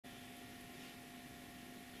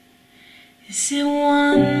Is it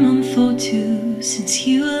 1 month or 2 since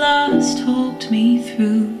you last talked me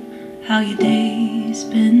through how your day's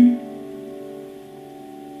been?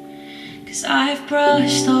 'Cause I've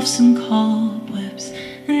brushed off some cobwebs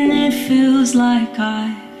and it feels like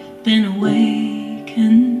I've been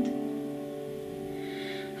awakened.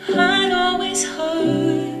 I'd always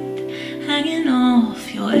hoped, hanging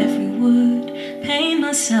off your every word, pain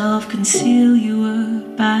myself, conceal you were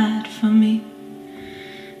bad for me.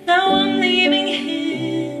 Now I'm leaving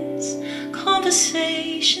hints,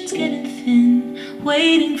 conversations getting thin,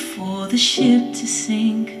 waiting for the ship to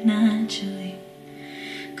sink naturally.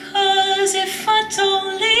 'Cause if I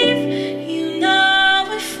don't leave you now,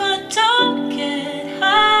 if I don't get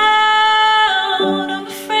out, I'm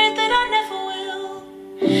afraid that I never will.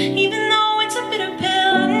 Even though it's a bitter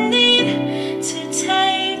pill I need to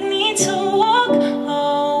take me to walk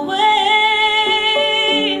away,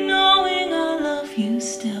 knowing I love you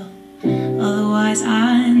still, otherwise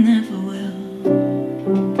I never will.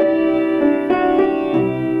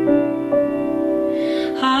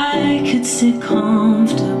 I could sit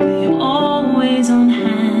comfortably, always on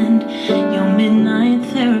hand, your midnight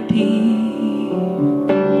therapy,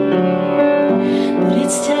 but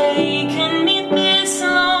it's taken me this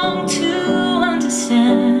long to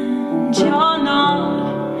understand you're not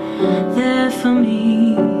there for me,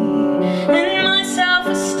 and my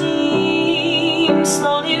self-esteem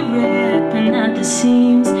slowly ripping at the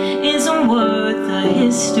seams isn't worth the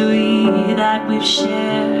history that we've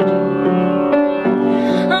shared.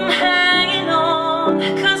 I'm hanging on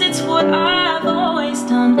 'cause it's what I've always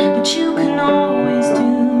done, but you can always do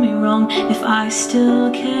me wrong if I still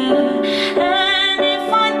care. And if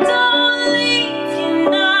I don't leave you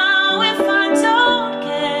now, if I don't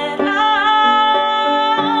get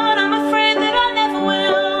out, I'm afraid that I never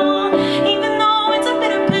will. Even though it's a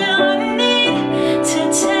bitter pill I need to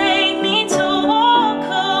take me to walk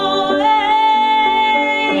away,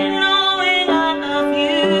 knowing I love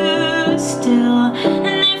you still.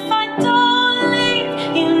 And if I don't leave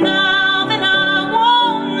you now, then I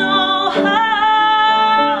won't know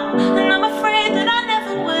how, and I'm afraid that I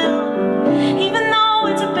never will. Even though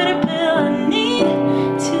it's a bitter pill I need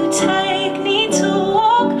to take me to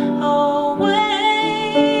walk away,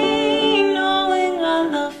 knowing I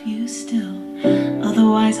love you still,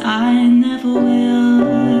 otherwise I never will.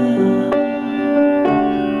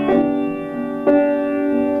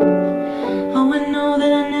 Oh, I know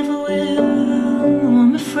that I never will.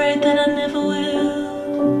 I'm afraid that I never will.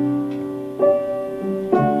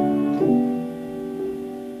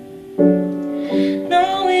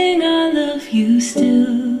 Knowing I love you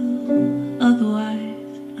still,